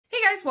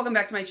guys, welcome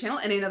back to my channel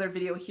and another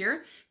video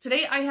here.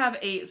 Today I have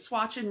a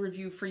swatch and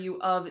review for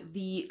you of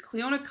the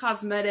Clionadh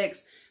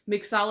Cosmetics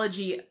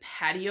Mixology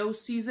Patio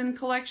Season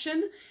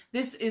Collection.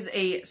 This is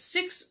a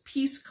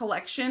 6-piece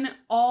collection.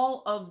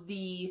 All of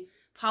the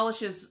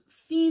polishes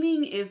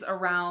theming is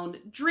around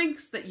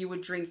drinks that you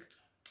would drink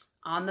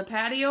on the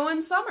patio in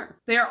summer.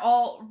 They're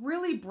all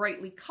really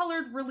brightly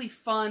colored, really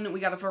fun. We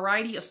got a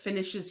variety of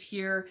finishes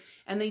here,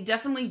 and they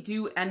definitely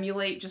do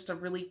emulate just a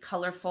really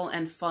colorful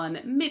and fun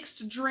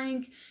mixed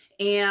drink.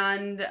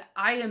 And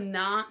I am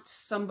not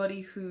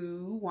somebody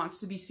who wants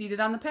to be seated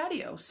on the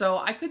patio, so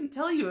I couldn't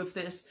tell you if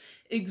this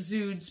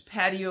exudes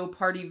patio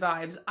party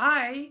vibes.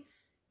 I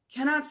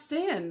cannot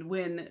stand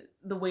when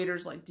the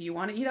waiter's like, do you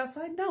want to eat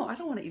outside? No, I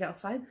don't want to eat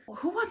outside. Well,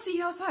 who wants to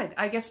eat outside?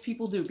 I guess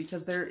people do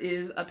because there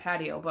is a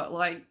patio, but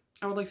like,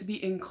 I would like to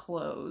be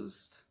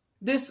enclosed.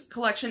 This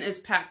collection is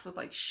packed with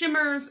like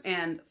shimmers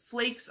and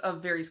flakes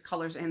of various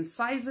colors and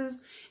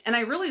sizes, and I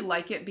really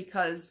like it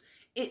because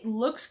it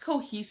looks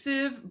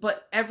cohesive,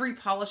 but every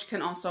polish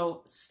can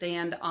also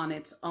stand on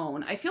its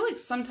own. I feel like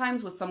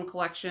sometimes with some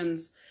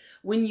collections,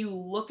 when you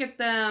look at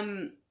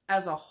them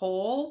as a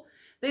whole,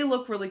 they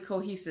look really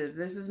cohesive.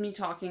 This is me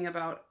talking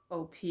about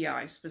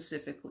OPI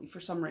specifically for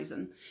some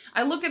reason.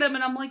 I look at them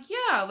and I'm like,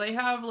 yeah, they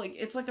have like,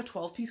 it's like a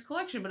 12-piece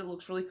collection, but it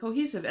looks really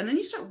cohesive. And then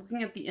you start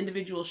looking at the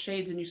individual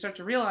shades and you start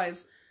to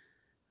realize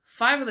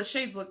 5 of the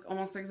shades look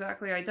almost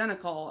exactly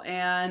identical.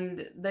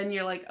 And then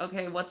you're like,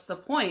 okay, what's the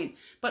point?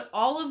 But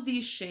all of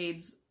these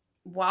shades,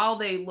 while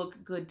they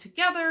look good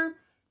together,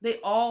 they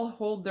all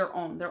hold their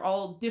own. They're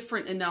all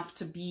different enough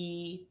to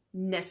be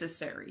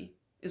necessary,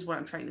 is what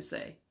I'm trying to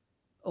say.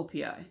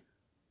 OPI.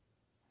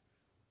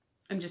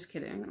 I'm just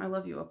kidding. I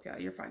love you,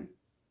 OPI. You're fine.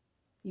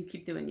 You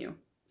keep doing you.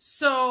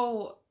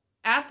 So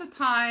at the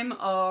time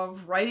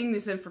of writing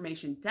this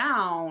information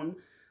down,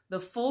 the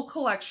full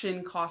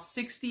collection cost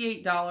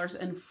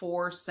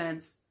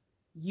 $68.04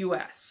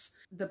 US.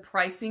 The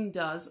pricing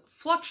does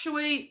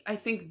fluctuate, I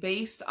think,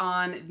 based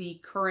on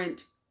the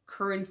current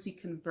currency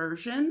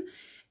conversion.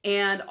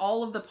 And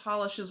all of the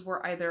polishes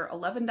were either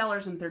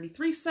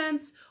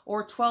 $11.33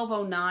 or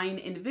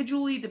 $12.09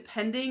 individually,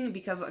 depending,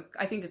 because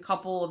I think a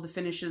couple of the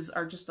finishes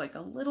are just like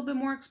a little bit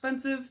more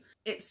expensive.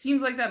 It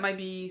seems like that might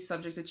be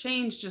subject to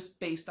change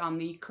just based on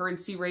the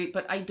currency rate,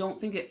 but I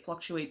don't think it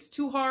fluctuates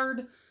too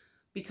hard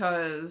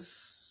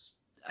because,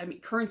 I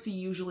mean, currency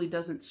usually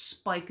doesn't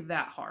spike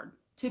that hard.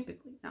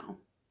 Typically, no.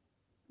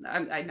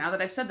 Now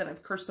that I've said that,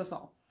 I've cursed us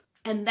all.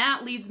 And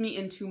that leads me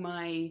into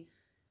my,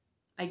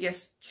 I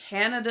guess,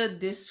 Canada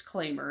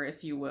disclaimer,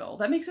 if you will.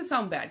 That makes it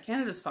sound bad.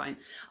 Canada's fine.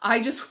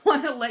 I just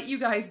want to let you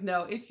guys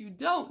know, if you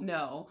don't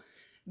know,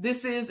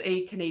 this is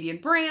a Canadian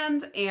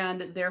brand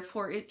and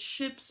therefore it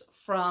ships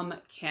from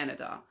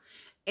Canada.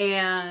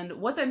 And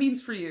what that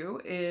means for you,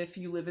 if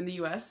you live in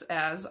the US,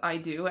 as I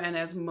do, and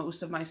as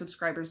most of my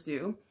subscribers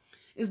do,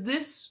 is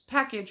this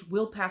package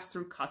will pass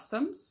through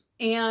customs,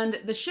 and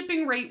the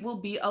shipping rate will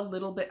be a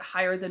little bit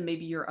higher than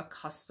maybe you're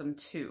accustomed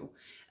to.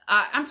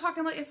 I'm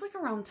talking like, it's like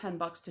around 10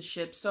 bucks to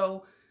ship.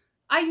 So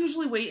I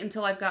usually wait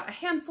until I've got a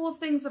handful of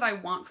things that I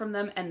want from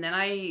them, and then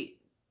I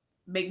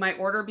make my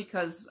order,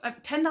 because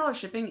 $10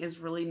 shipping is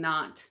really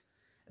not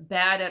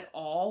bad at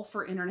all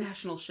for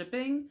international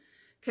shipping,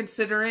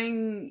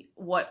 considering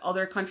what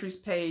other countries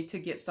pay to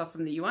get stuff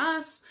from the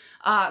US.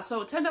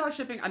 So $10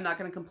 shipping, I'm not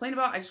going to complain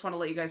about. I just want to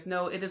let you guys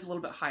know it is a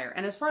little bit higher.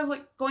 And as far as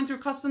like going through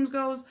customs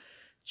goes,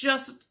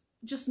 just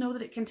know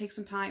that it can take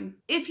some time.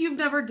 If you've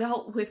never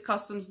dealt with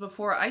customs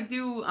before, I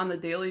do on the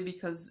daily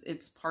because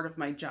it's part of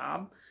my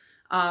job.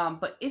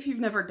 But if you've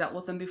never dealt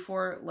with them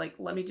before, like,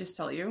 let me just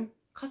tell you,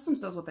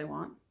 customs does what they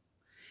want.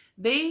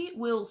 They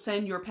will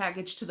send your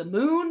package to the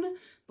moon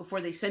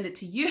before they send it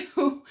to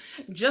you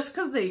just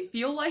because they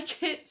feel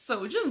like it.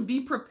 So just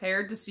be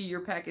prepared to see your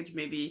package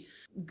maybe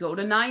go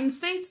to 9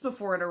 states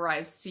before it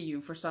arrives to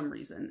you for some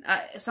reason.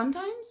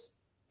 Sometimes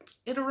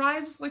it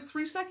arrives like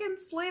 3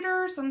 seconds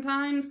later.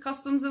 Sometimes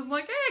customs is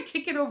like,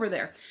 kick it over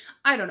there.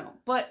 I don't know.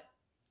 But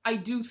I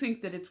do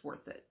think that it's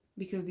worth it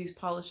because these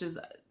polishes,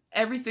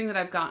 everything that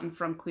I've gotten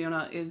from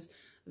Clionadh is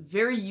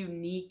very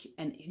unique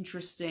and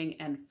interesting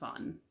and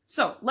fun.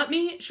 So let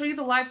me show you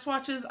the live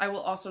swatches. I will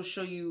also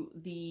show you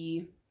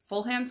the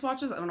full hand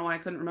swatches. I don't know why I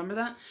couldn't remember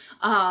that.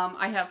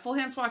 I have full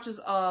hand swatches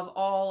of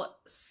all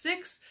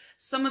 6.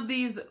 Some of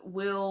these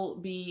will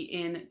be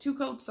in 2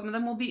 coats. Some of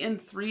them will be in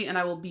 3, and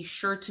I will be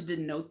sure to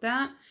denote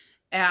that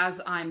as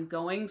I'm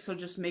going. So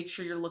just make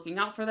sure you're looking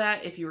out for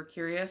that if you were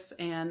curious,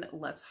 and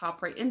let's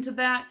hop right into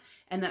that.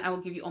 And then I will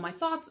give you all my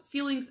thoughts,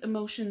 feelings,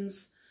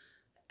 emotions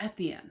at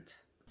the end.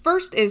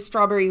 First is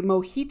Strawberry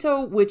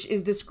Mojito, which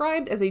is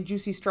described as a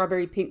juicy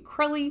strawberry pink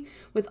crelly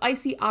with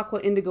icy aqua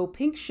indigo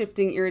pink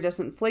shifting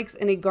iridescent flakes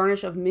and a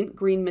garnish of mint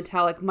green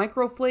metallic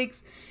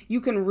microflakes.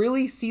 You can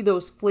really see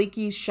those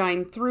flakies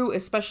shine through,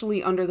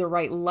 especially under the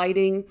right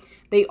lighting.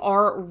 They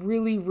are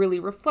really,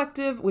 really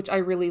reflective, which I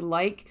really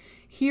like.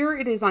 Here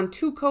it is on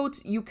 2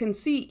 coats. You can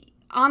see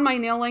on my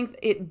nail length,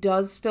 it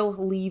does still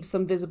leave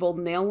some visible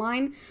nail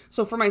line.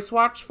 So for my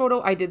swatch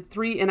photo, I did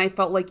 3, and I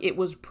felt like it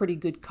was pretty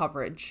good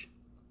coverage.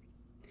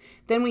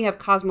 Then we have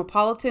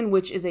Cosmopolitan,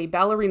 which is a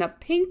ballerina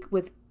pink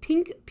with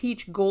pink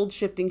peach gold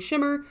shifting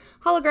shimmer,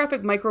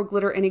 holographic micro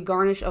glitter, and a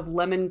garnish of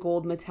lemon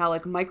gold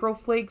metallic micro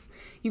flakes.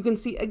 You can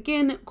see,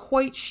 again,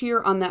 quite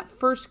sheer on that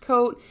first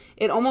coat.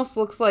 It almost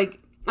looks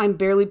like I'm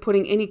barely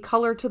putting any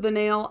color to the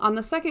nail. On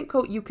the second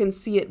coat, you can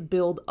see it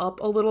build up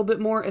a little bit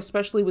more,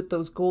 especially with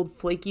those gold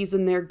flakies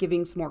in there,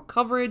 giving some more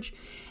coverage.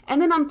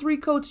 And then on 3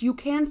 coats, you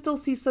can still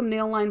see some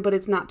nail line, but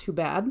it's not too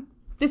bad.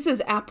 This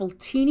is Apple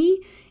Teeny.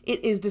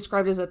 It is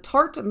described as a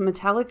tart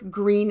metallic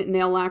green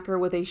nail lacquer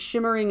with a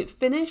shimmering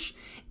finish.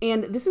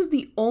 And this is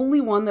the only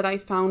one that I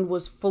found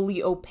was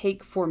fully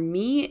opaque for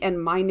me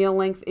and my nail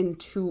length in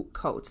 2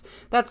 coats.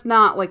 That's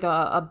not like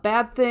a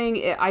bad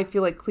thing. I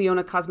feel like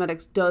Clionadh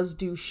Cosmetics does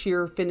do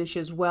sheer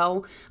finishes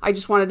well. I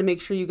just wanted to make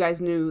sure you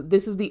guys knew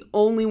this is the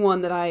only one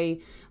that I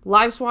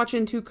live swatch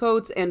in 2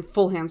 coats and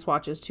full hand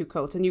swatches 2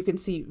 coats. And you can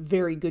see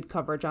very good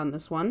coverage on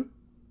this one.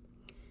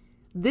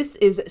 This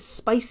is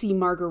Spicy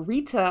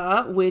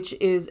Margarita, which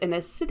is an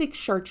acidic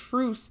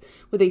chartreuse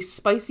with a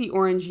spicy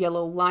orange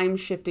yellow lime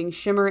shifting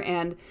shimmer.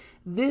 And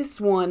this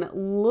one,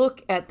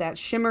 look at that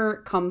shimmer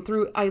come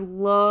through. I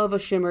love a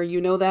shimmer, you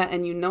know that,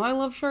 and you know I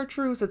love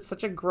chartreuse. It's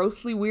such a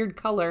grossly weird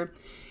color.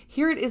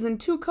 Here it is in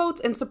 2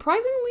 coats, and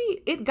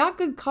surprisingly, it got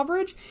good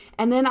coverage.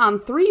 And then on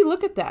 3,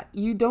 look at that.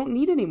 You don't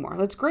need any more.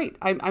 That's great.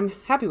 I'm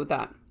happy with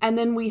that. And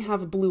then we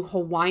have Blue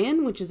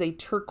Hawaiian, which is a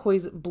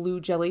turquoise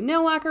blue jelly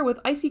nail lacquer with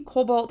icy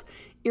cobalt,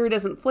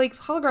 iridescent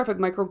flakes, holographic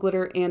micro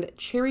glitter, and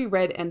cherry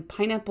red and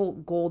pineapple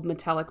gold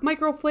metallic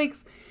micro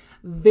flakes.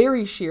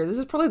 Very sheer. This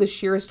is probably the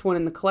sheerest one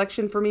in the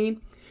collection for me.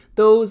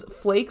 Those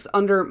flakes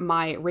under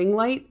my ring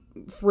light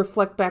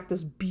reflect back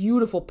this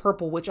beautiful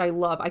purple, which I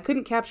love. I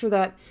couldn't capture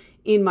that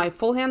in my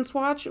full hand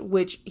swatch,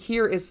 which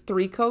here is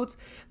 3 coats.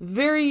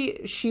 Very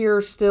sheer,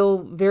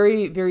 still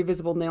very, very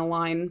visible nail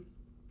line.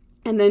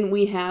 And then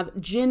we have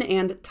Gin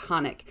and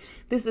Tonic.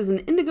 This is an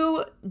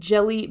indigo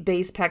jelly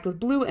base packed with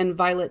blue and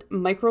violet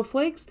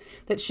microflakes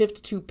that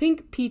shift to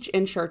pink, peach,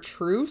 and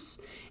chartreuse.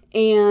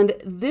 And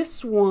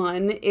this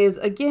one is,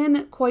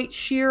 again, quite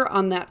sheer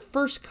on that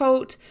first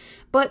coat,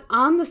 but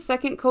on the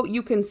second coat,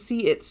 you can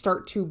see it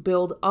start to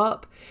build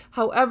up.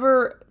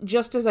 However,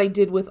 just as I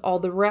did with all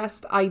the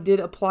rest, I did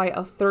apply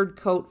a 3rd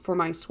coat for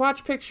my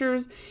swatch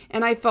pictures,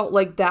 and I felt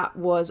like that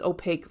was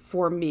opaque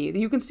for me.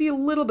 You can see a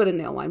little bit of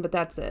nail line, but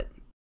that's it.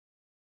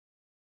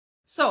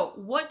 So,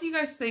 what do you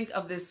guys think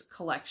of this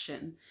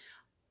collection?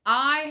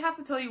 I have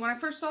to tell you, when I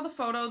first saw the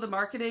photo, the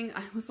marketing,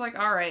 I was like,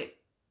 all right,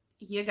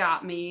 you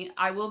got me.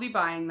 I will be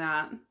buying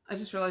that. I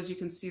just realized you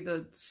can see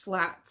the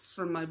slats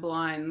from my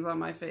blinds on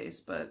my face,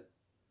 but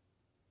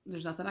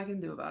there's nothing I can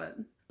do about it.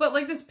 But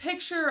like this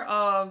picture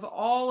of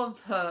all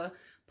of the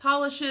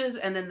polishes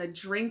and then the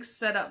drinks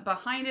set up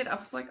behind it, I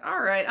was like,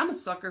 all right, I'm a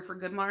sucker for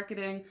good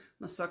marketing.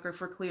 I'm a sucker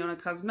for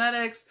Clionadh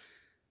Cosmetics.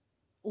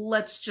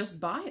 Let's just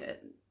buy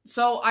it.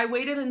 So I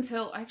waited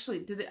until,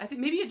 actually, I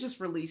think maybe it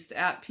just released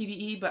at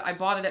PBE, but I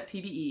bought it at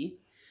PBE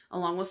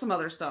along with some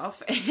other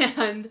stuff.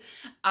 And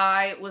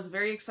I was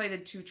very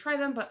excited to try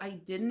them, but I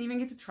didn't even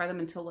get to try them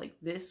until like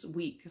this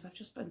week because I've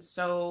just been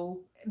so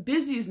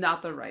busy is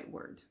not the right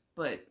word,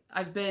 but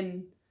I've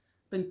been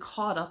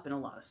caught up in a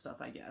lot of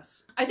stuff, I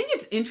guess. I think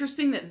it's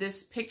interesting that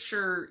this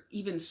picture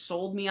even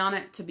sold me on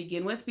it to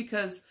begin with,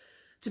 because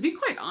to be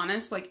quite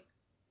honest, like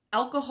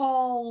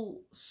alcohol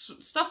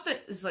stuff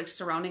that is like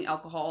surrounding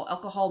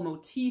alcohol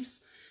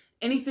motifs,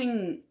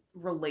 anything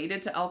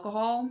related to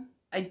alcohol,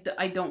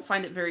 I don't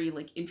find it very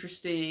like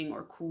interesting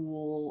or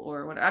cool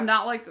or whatever. I'm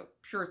not like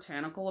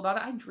puritanical about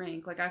it. I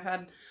drink, like I've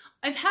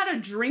had a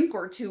drink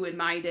or 2 in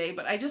my day,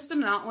 but I just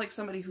am not like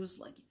somebody who's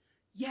like,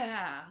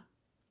 yeah,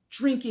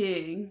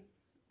 drinking.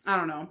 I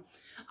don't know.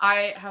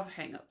 I have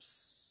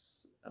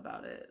hangups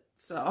about it.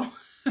 So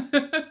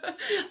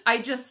I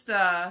just,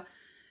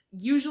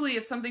 usually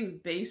if something's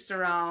based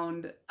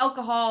around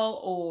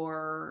alcohol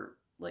or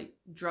like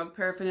drug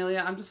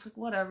paraphernalia, I'm just like,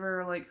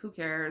 whatever, like who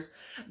cares?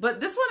 But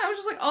this one I was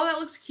just like, oh, that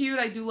looks cute.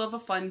 I do love a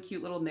fun,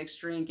 cute little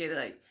mixed drink. It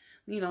like,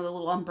 you know, the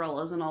little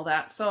umbrellas and all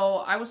that.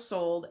 So I was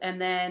sold.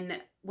 And then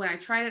when I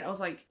tried it, I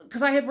was like,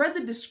 because I had read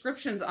the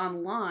descriptions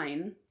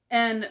online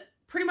and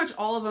pretty much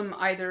all of them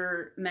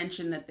either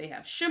mention that they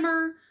have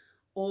shimmer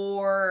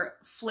or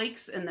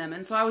flakes in them.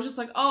 And so I was just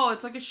like, oh,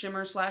 it's like a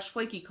shimmer /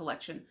 flaky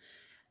collection.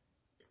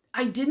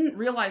 I didn't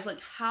realize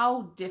like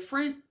how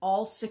different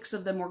all 6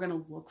 of them were going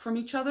to look from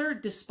each other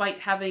despite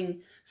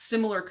having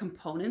similar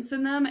components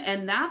in them.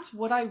 And that's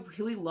what I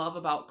really love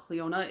about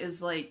Clionadh,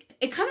 is like,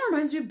 it kind of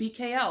reminds me of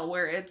BKL,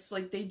 where it's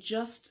like they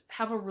just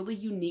have a really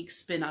unique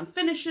spin on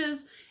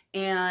finishes,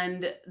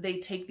 and they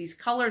take these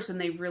colors and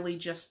they really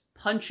just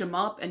punch them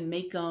up and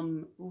make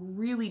them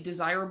really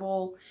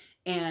desirable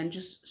and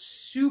just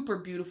super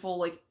beautiful,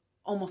 like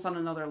almost on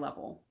another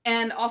level.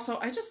 And also,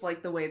 I just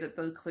like the way that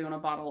the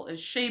Clionadh bottle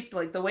is shaped,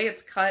 like the way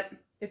it's cut.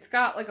 It's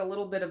got like a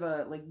little bit of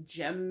a like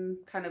gem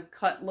kind of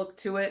cut look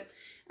to it.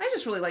 I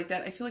just really like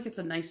that. I feel like it's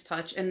a nice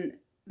touch. And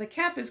the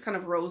cap is kind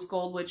of rose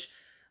gold, which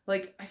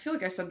like, I feel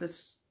like I said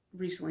this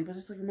recently, but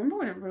it's like, remember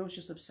when everybody was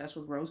just obsessed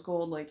with rose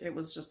gold? Like it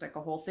was just like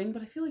a whole thing,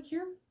 but I feel like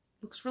here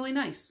looks really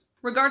nice.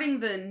 Regarding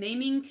the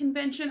naming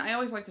convention, I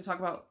always like to talk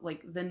about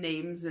like the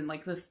names and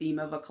like the theme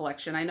of a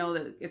collection. I know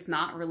that it's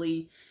not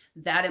really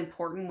that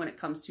important when it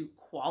comes to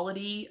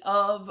quality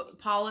of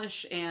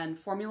polish and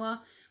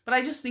formula, but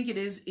I just think it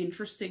is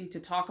interesting to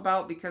talk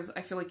about because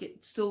I feel like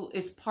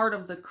it's part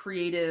of the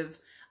creative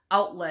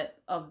outlet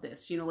of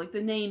this, you know, like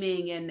the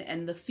naming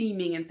and the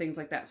theming and things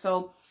like that.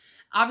 So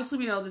obviously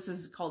we know this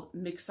is called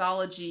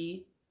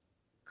Mixology,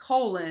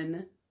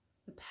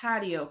 the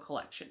Patio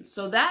collection.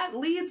 So that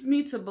leads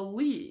me to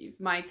believe,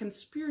 my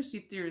conspiracy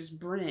theorist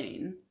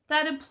brain,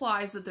 that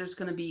implies that there's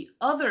going to be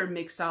other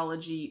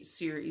Mixology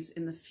series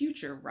in the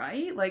future,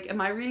 right? Like, am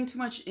I reading too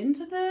much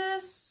into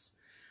this?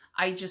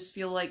 I just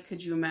feel like,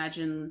 could you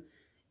imagine,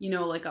 you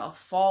know, like a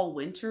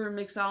fall-winter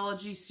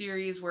Mixology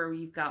series where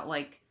we've got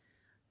like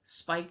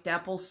spiked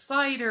apple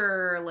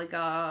cider, like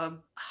a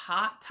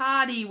hot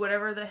toddy,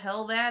 whatever the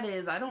hell that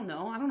is. I don't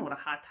know what a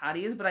hot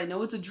toddy is, but I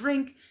know it's a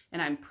drink and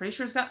I'm pretty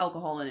sure it's got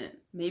alcohol in it.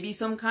 Maybe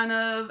some kind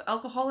of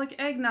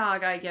alcoholic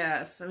eggnog, I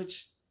guess,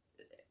 which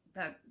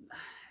that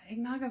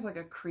eggnog is like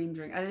a cream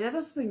drink.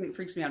 That's the thing that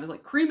freaks me out is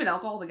like cream and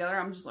alcohol together.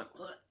 I'm just like,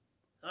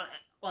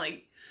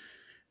 like,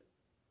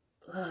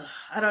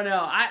 I don't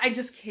know. I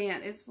just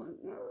can't. It's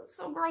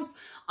so gross.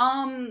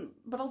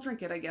 But I'll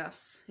drink it, I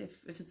guess, if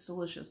it's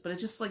delicious. But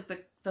it's just like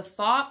the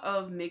thought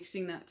of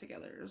mixing that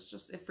together is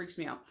just, it freaks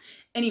me out.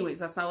 Anyways,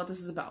 that's not what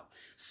this is about.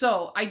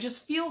 So I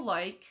just feel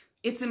like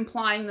it's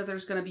implying that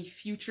there's going to be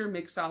future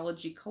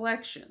Mixology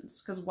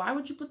collections. Because why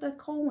would you put that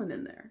colon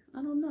in there?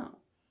 I don't know.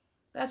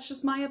 That's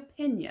just my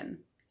opinion.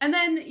 And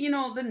then, you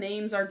know, the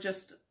names are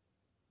just,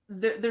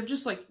 they're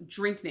just like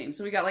drink names.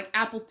 So we got like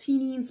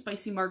Appletini and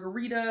Spicy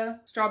Margarita,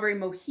 Strawberry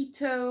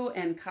Mojito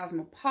and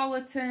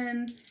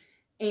Cosmopolitan,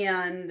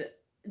 and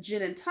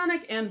Gin and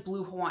Tonic and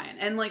Blue Hawaiian.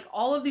 And like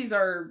all of these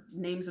are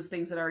names of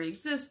things that already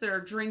exist. There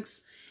are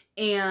drinks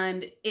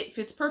and it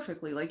fits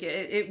perfectly. Like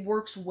it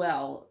works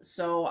well.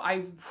 So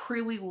I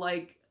really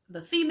like the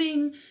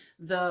theming,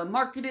 the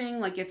marketing,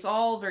 like it's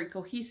all very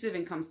cohesive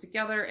and comes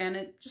together and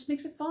it just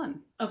makes it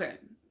fun. Okay.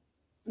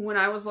 When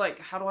I was like,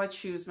 how do I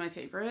choose my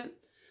favorite?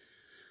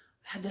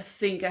 I had to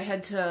think, I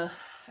had to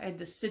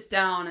sit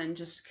down and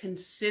just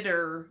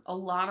consider a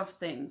lot of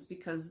things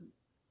because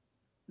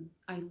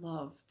I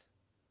loved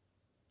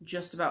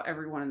just about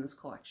everyone in this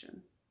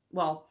collection.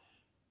 Well,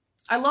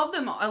 I love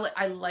them all.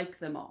 I like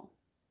them all.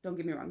 Don't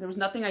get me wrong. There was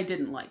nothing I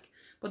didn't like,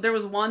 but there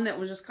was one that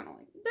was just kind of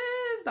like,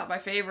 it's not my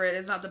favorite.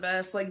 It's not the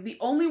best. Like the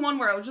only one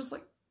where I was just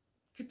like,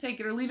 could take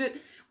it or leave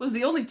it was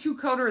the only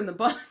two-coater in the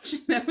bunch.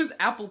 And that was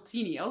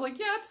Appletini. I was like,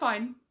 yeah, it's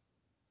fine.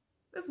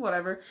 It's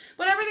whatever.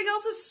 But everything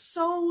else is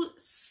so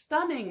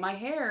stunning. My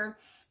hair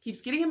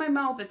keeps getting in my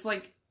mouth. It's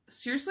like,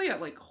 seriously,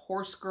 at like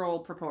horse girl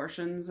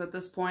proportions at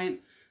this point.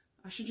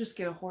 I should just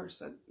get a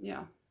horse.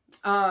 Yeah.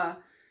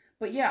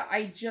 But yeah,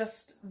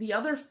 the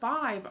other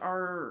 5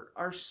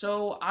 are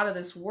so out of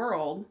this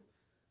world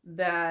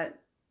that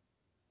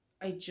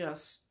I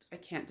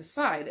can't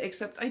decide,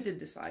 except I did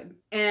decide.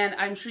 And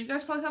I'm sure you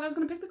guys probably thought I was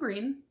going to pick the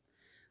green,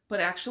 but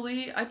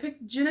actually I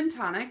picked Gin and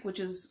Tonic, which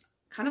is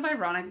kind of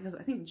ironic because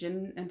I think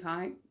gin and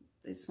tonic,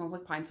 it smells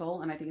like Pine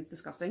Sol and I think it's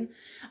disgusting.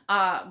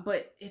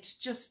 But it's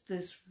just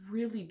this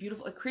really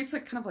beautiful, it creates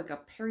like kind of like a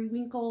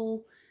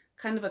periwinkle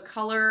kind of a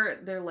color.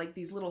 They're like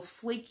these little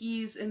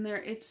flakies in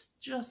there. It's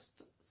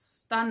just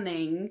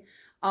stunning.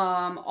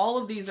 All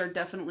of these are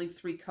definitely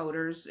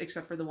 3-coaters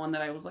except for the one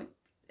that I was like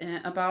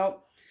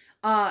about.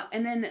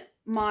 And then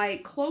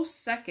my close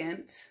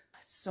second,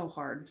 it's so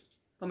hard,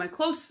 but my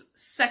close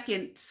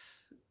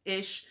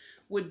second-ish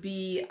would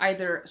be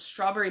either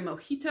Strawberry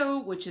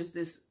Mojito, which is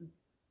this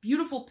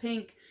beautiful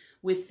pink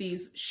with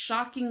these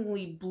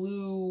shockingly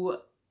blue,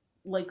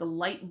 like a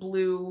light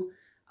blue,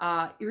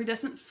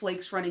 iridescent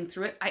flakes running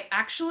through it. I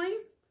actually,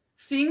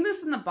 seeing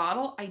this in the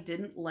bottle, I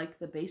didn't like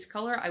the base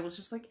color. I was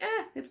just like,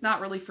 it's not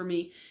really for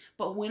me.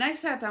 But when I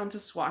sat down to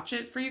swatch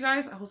it for you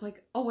guys, I was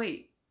like, oh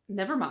wait,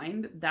 never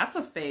mind. That's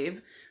a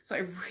fave.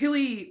 So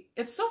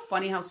it's so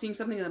funny how seeing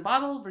something in the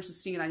bottle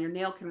versus seeing it on your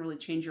nail can really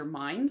change your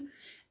mind.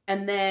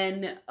 And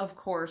then, of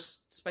course,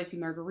 Spicy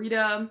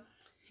Margarita.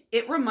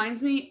 It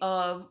reminds me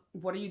of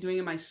What Are You Doing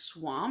in My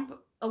Swamp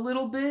a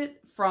little bit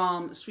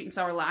from Sweet and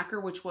Sour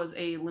Lacquer, which was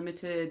a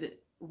limited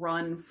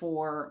run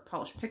for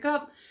Polish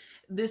Pickup.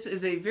 This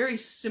is a very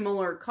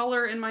similar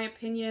color in my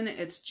opinion.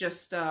 It's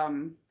just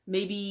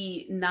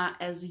maybe not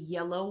as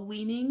yellow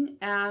leaning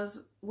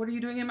as What Are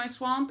You Doing in My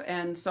Swamp?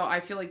 And so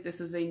I feel like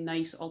this is a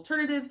nice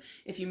alternative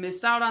if you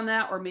missed out on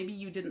that, or maybe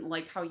you didn't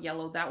like how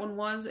yellow that one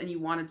was and you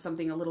wanted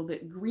something a little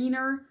bit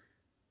greener,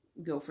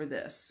 go for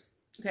this.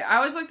 Okay, I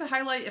always like to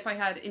highlight if I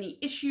had any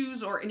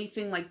issues or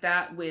anything like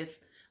that with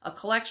a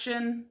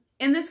collection.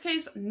 In this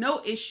case,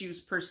 no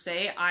issues per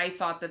se. I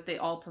thought that they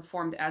all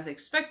performed as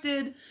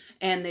expected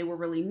and they were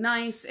really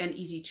nice and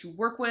easy to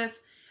work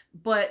with.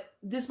 But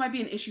this might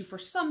be an issue for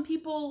some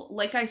people.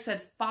 Like I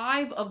said,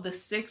 5 of the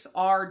 6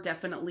 are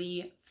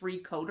definitely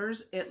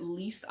 3-coaters, at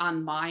least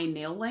on my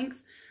nail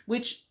length,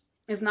 which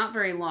is not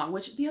very long.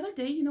 Which the other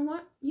day, you know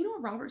what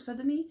Robert said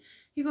to me?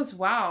 He goes,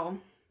 wow,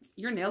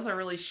 your nails are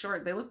really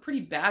short. They look pretty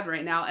bad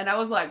right now. And I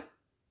was like,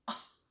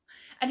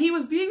 And he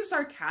was being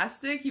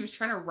sarcastic. He was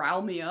trying to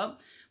rile me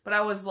up. But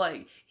I was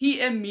like,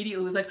 he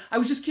immediately was like, I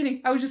was just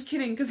kidding. I was just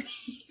kidding. Because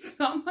he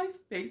saw my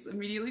face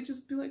immediately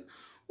just be like,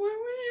 why would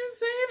you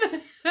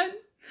say that?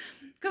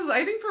 Because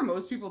I think for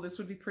most people this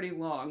would be pretty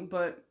long.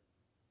 But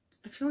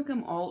I feel like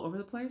I'm all over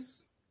the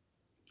place.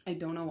 I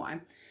don't know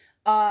why.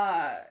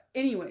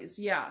 Anyways,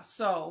 yeah.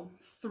 So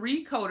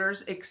 3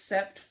 coaters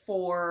except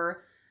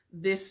for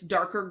this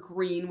darker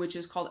green, which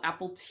is called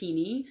Apple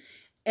Teeny.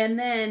 And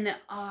then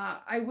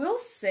I will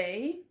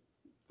say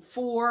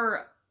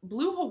for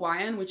Blue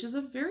Hawaiian, which is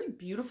a very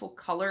beautiful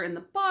color in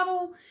the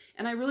bottle,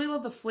 and I really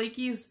love the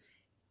flakies,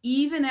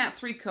 even at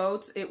 3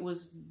 coats, it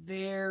was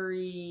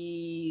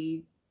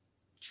very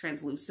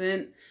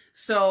translucent.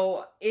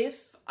 So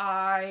if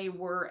I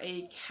were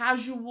a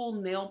casual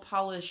nail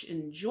polish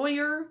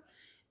enjoyer,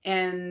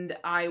 and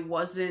I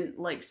wasn't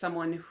like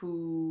someone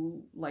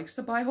who likes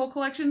to buy whole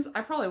collections,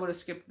 I probably would have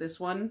skipped this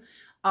one,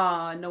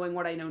 knowing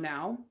what I know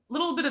now. A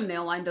little bit of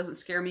nail line doesn't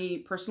scare me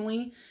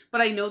personally,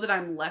 but I know that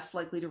I'm less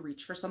likely to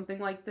reach for something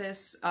like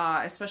this,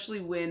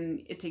 especially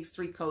when it takes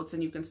 3 coats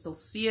and you can still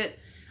see it.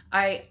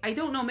 I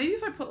don't know, maybe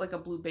if I put like a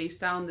blue base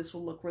down, this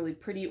will look really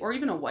pretty, or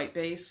even a white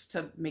base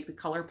to make the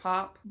color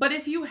pop. But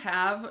if you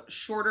have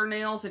shorter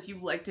nails, if you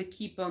like to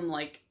keep them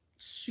like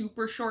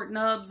super short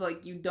nubs,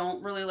 like you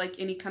don't really like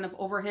any kind of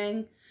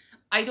overhang,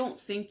 I don't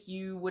think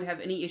you would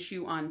have any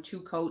issue on 2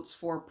 coats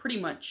for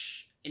pretty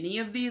much any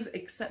of these,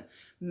 except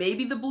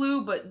maybe the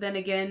blue. But then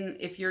again,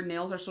 if your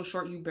nails are so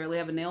short you barely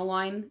have a nail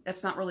line,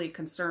 that's not really a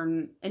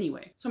concern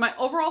anyway. So my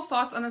overall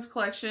thoughts on this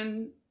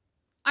collection,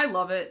 I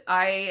love it.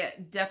 I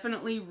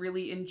definitely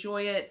really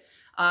enjoy it.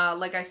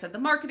 Like I said, the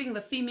marketing,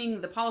 the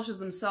theming, the polishes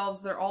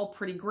themselves, they're all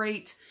pretty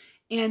great.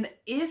 And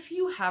if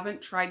you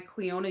haven't tried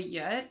Clionadh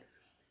yet,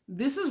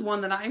 this is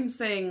one that I'm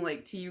saying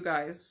like to you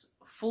guys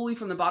fully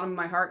from the bottom of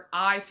my heart.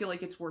 I feel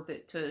like it's worth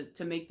it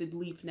to make the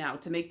leap now,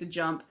 to make the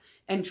jump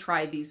and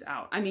try these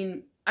out. I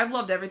mean, I've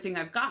loved everything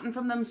I've gotten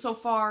from them so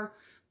far,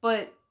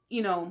 but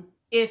you know,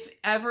 if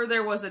ever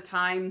there was a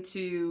time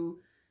to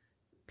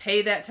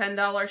pay that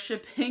 $10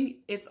 shipping,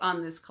 it's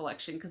on this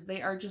collection because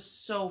they are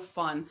just so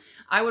fun.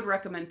 I would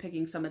recommend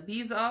picking some of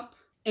these up,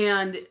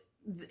 and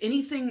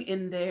anything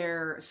in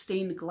their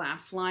stained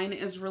glass line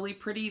is really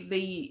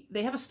pretty.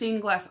 They have a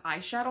stained glass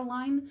eyeshadow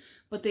line,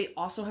 but they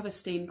also have a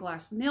stained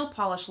glass nail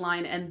polish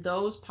line, and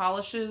those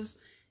polishes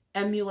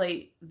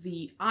emulate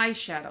the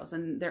eyeshadows,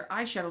 and their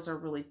eyeshadows are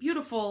really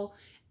beautiful.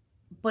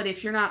 But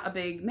if you're not a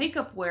big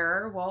makeup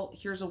wearer, well,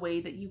 here's a way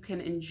that you can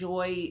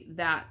enjoy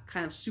that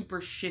kind of super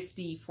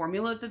shifty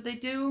formula that they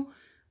do,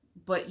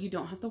 but you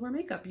don't have to wear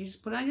makeup. You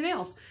just put it on your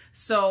nails.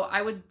 So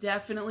I would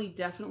definitely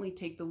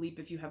take the leap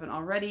if you haven't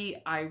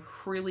already. I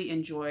really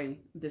enjoy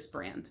this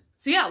brand.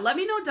 So yeah, let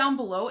me know down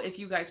below if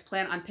you guys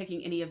plan on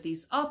picking any of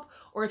these up,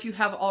 or if you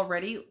have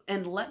already,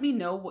 and let me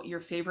know what your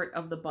favorite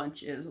of the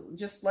bunch is.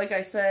 Just like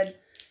I said,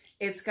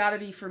 it's gotta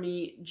be for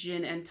me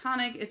gin and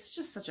tonic. It's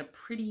just such a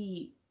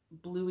pretty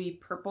bluey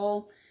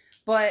purple,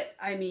 but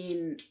I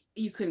mean,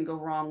 you couldn't go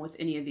wrong with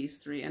any of these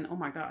 3. And oh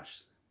my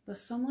gosh, the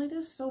sunlight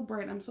is so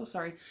bright. I'm so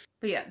sorry.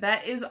 But yeah,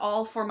 that is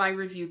all for my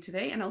review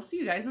today, and I'll see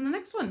you guys in the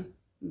next one.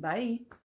 Bye.